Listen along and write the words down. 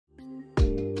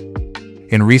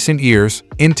In recent years,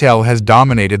 Intel has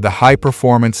dominated the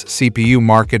high-performance CPU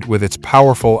market with its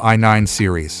powerful i9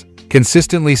 series,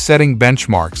 consistently setting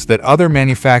benchmarks that other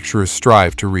manufacturers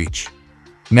strive to reach.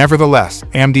 Nevertheless,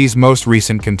 AMD's most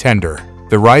recent contender,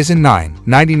 the Ryzen 9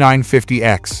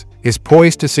 9950X, is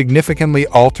poised to significantly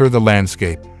alter the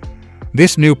landscape.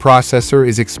 This new processor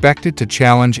is expected to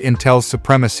challenge Intel's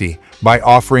supremacy by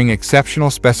offering exceptional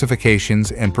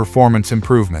specifications and performance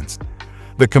improvements.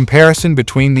 The comparison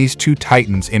between these two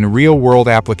titans in real-world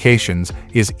applications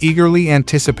is eagerly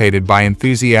anticipated by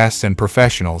enthusiasts and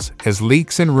professionals as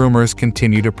leaks and rumors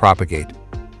continue to propagate.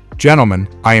 Gentlemen,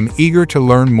 I am eager to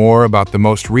learn more about the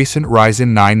most recent Ryzen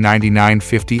 9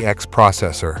 9950X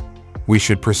processor. We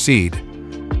should proceed.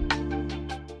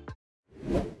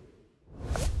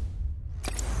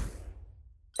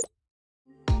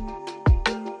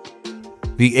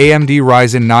 The AMD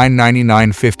Ryzen 9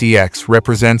 9950X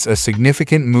represents a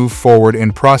significant move forward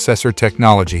in processor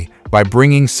technology by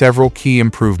bringing several key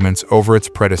improvements over its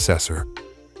predecessor.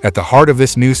 At the heart of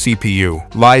this new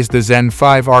CPU lies the Zen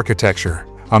 5 architecture,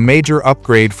 a major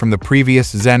upgrade from the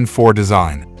previous Zen 4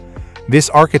 design. This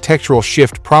architectural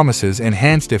shift promises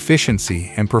enhanced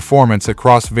efficiency and performance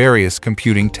across various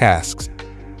computing tasks.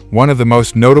 One of the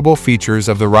most notable features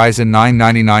of the Ryzen 9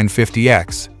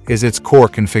 9950X is its core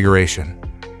configuration.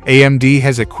 AMD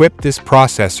has equipped this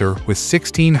processor with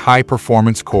 16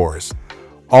 high-performance cores,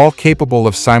 all capable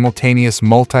of simultaneous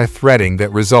multi-threading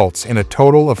that results in a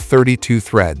total of 32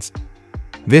 threads.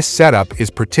 This setup is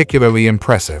particularly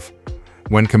impressive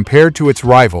when compared to its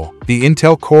rival, the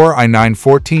Intel Core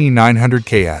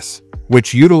i9-14900KS,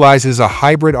 which utilizes a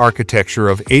hybrid architecture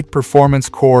of 8 performance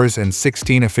cores and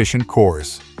 16 efficient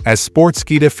cores. As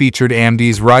Sportskeeda featured,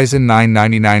 AMD's Ryzen 9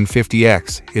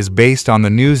 9950X is based on the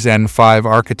new Zen 5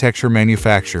 architecture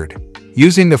manufactured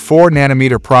using the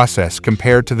 4nm process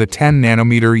compared to the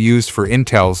 10nm used for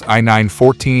Intel's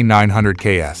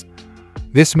i9-14900KS.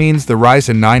 This means the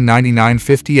Ryzen 9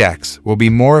 9950X will be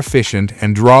more efficient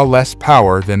and draw less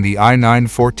power than the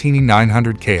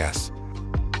i9-14900KS.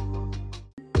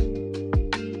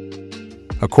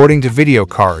 According to video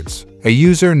cards, a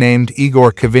user named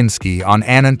Igor Kavinsky on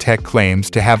AnandTech claims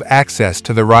to have access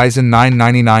to the Ryzen 9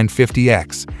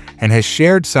 9950X and has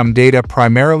shared some data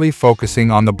primarily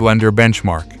focusing on the Blender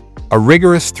benchmark, a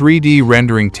rigorous 3D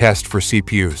rendering test for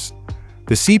CPUs.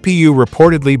 The CPU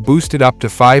reportedly boosted up to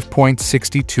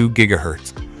 5.62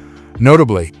 GHz.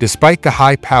 Notably, despite the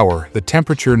high power, the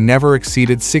temperature never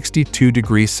exceeded 62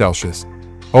 degrees Celsius.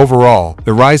 Overall,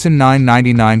 the Ryzen 9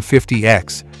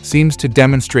 9950X seems to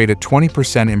demonstrate a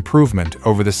 20% improvement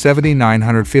over the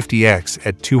 7950X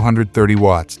at 230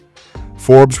 watts.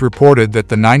 Forbes reported that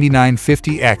the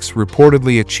 9950X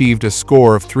reportedly achieved a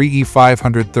score of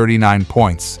 3E539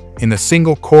 points in the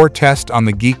single-core test on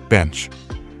the Geekbench.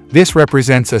 This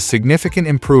represents a significant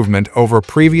improvement over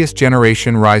previous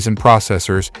generation Ryzen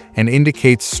processors and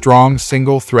indicates strong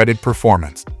single-threaded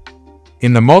performance.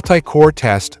 In the multi-core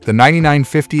test, the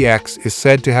 9950X is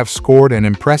said to have scored an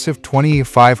impressive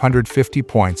 20550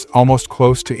 points, almost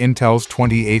close to Intel's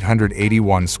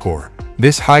 2881 score.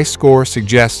 This high score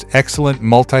suggests excellent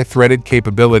multi-threaded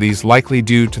capabilities, likely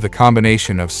due to the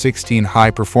combination of 16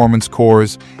 high-performance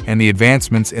cores and the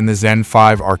advancements in the Zen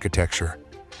 5 architecture.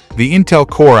 The Intel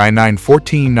Core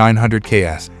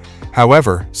i9-14900KS,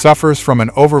 however, suffers from an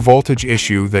overvoltage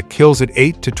issue that kills it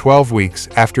 8 to 12 weeks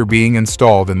after being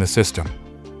installed in the system.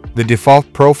 The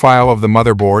default profile of the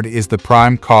motherboard is the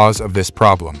prime cause of this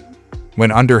problem.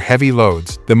 When under heavy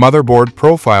loads, the motherboard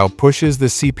profile pushes the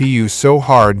CPU so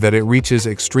hard that it reaches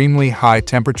extremely high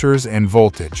temperatures and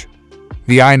voltage.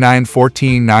 The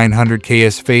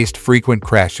i9-14900KS faced frequent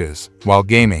crashes while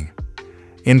gaming.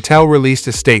 Intel released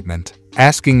a statement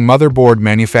asking motherboard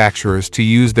manufacturers to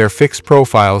use their fixed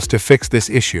profiles to fix this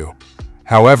issue.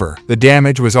 However, the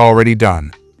damage was already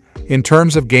done. In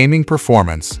terms of gaming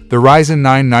performance, the Ryzen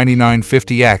 9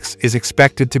 9950X is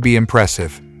expected to be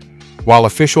impressive. While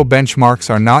official benchmarks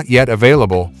are not yet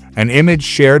available, an image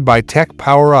shared by Tech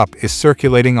PowerUp is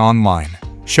circulating online,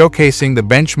 showcasing the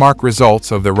benchmark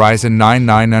results of the Ryzen 9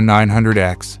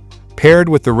 9900X, paired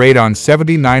with the Radeon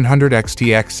 7900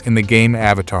 XTX in the game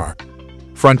avatar.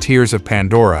 Frontiers of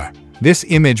Pandora. This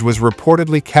image was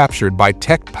reportedly captured by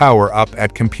Tech PowerUp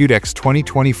at Computex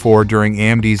 2024 during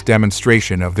AMD's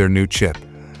demonstration of their new chip.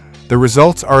 The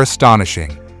results are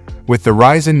astonishing, with the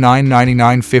Ryzen 9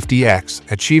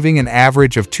 9950X achieving an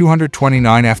average of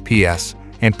 229 FPS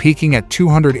and peaking at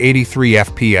 283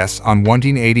 FPS on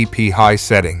 1080p high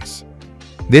settings.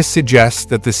 This suggests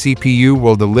that the CPU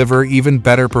will deliver even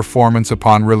better performance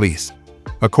upon release.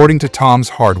 According to Tom's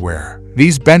Hardware,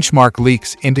 These benchmark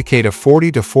leaks indicate a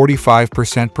 40 to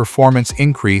 45% performance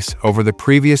increase over the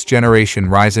previous generation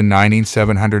Ryzen 9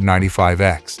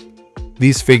 9795X.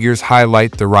 These figures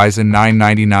highlight the Ryzen 9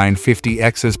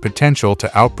 9950X's potential to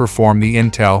outperform the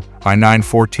Intel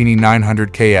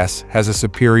i9-14900KS has a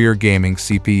superior gaming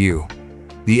CPU.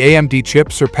 The AMD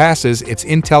chip surpasses its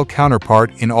Intel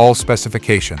counterpart in all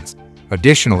specifications.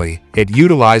 Additionally, it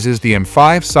utilizes the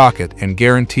M5 socket and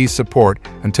guarantees support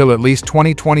until at least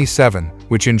 2027,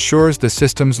 which ensures the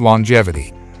system's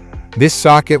longevity. This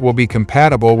socket will be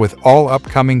compatible with all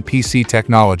upcoming PC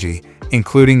technology,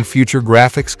 including future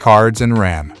graphics cards and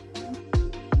RAM.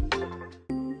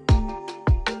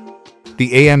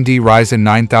 The AMD Ryzen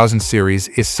 9000 series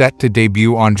is set to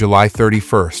debut on July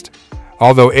 31st.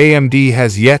 Although AMD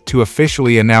has yet to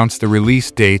officially announce the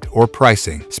release date or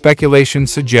pricing, speculation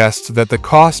suggests that the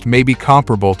cost may be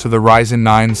comparable to the Ryzen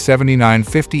 9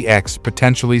 7950X,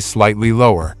 potentially slightly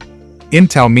lower.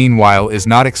 Intel, meanwhile, is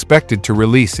not expected to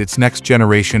release its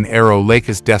next-generation Arrow Lake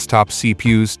desktop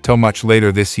CPUs till much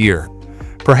later this year,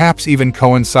 perhaps even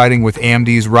coinciding with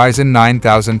AMD's Ryzen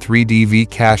 9000 3D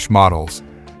V-Cache models.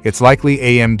 It's likely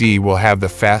AMD will have the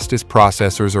fastest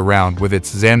processors around with its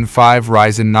Zen 5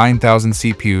 Ryzen 9000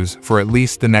 CPUs for at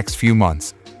least the next few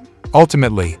months.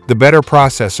 Ultimately, the better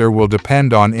processor will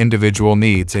depend on individual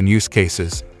needs and use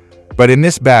cases. But in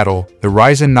this battle, the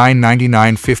Ryzen 9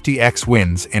 9950X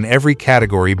wins in every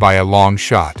category by a long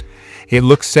shot. It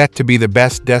looks set to be the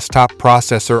best desktop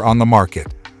processor on the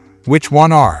market. Which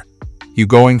one are you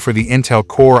going for, the Intel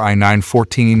Core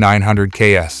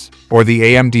i9-14900KS or the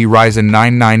AMD Ryzen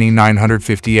 9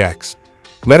 9950X?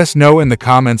 Let us know in the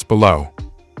comments below.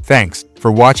 Thanks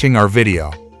for watching our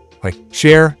video. Like,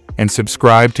 share, and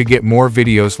subscribe to get more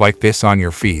videos like this on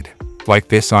your feed.